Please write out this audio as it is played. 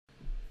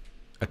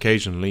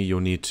occasionally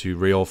you'll need to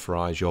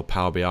reauthorize your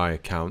Power BI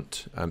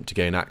account to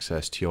gain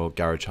access to your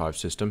Garage Hive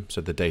system so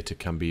the data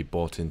can be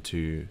brought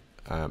into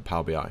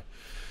Power BI.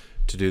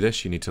 To do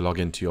this, you need to log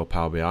into your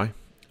Power BI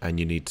and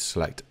you need to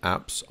select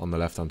Apps on the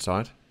left hand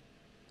side,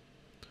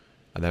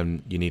 and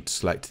then you need to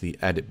select the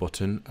Edit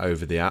button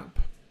over the app.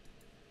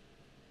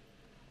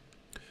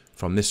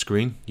 From this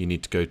screen you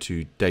need to go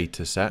to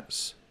Data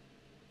Sets,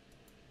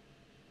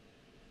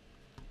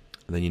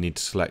 and then you need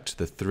to select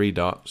the three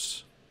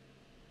dots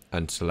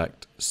and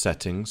select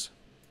Settings.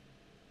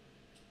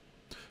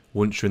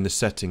 Once you're in the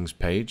Settings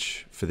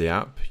page for the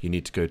app, you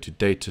need to go to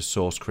Data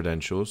Source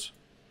Credentials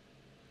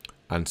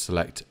and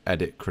select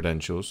Edit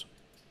Credentials.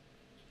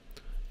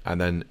 And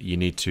then you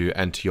need to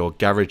enter your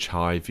Garage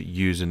Hive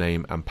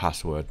username and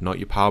password, not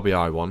your Power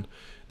BI one.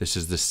 This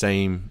is the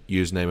same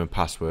username and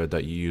password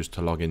that you use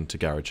to log into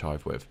Garage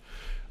Hive with.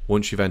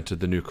 Once you've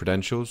entered the new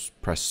credentials,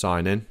 press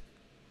Sign In,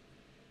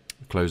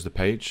 close the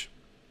page.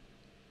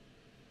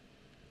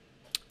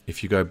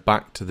 If you go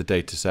back to the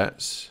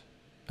datasets,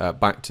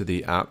 back to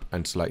the app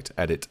and select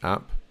Edit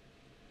App,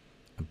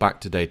 and back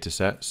to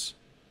Datasets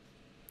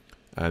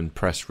and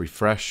press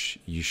Refresh,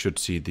 you should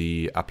see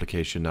the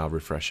application now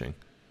refreshing.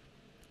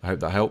 I hope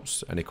that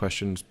helps. Any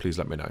questions, please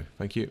let me know.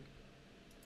 Thank you.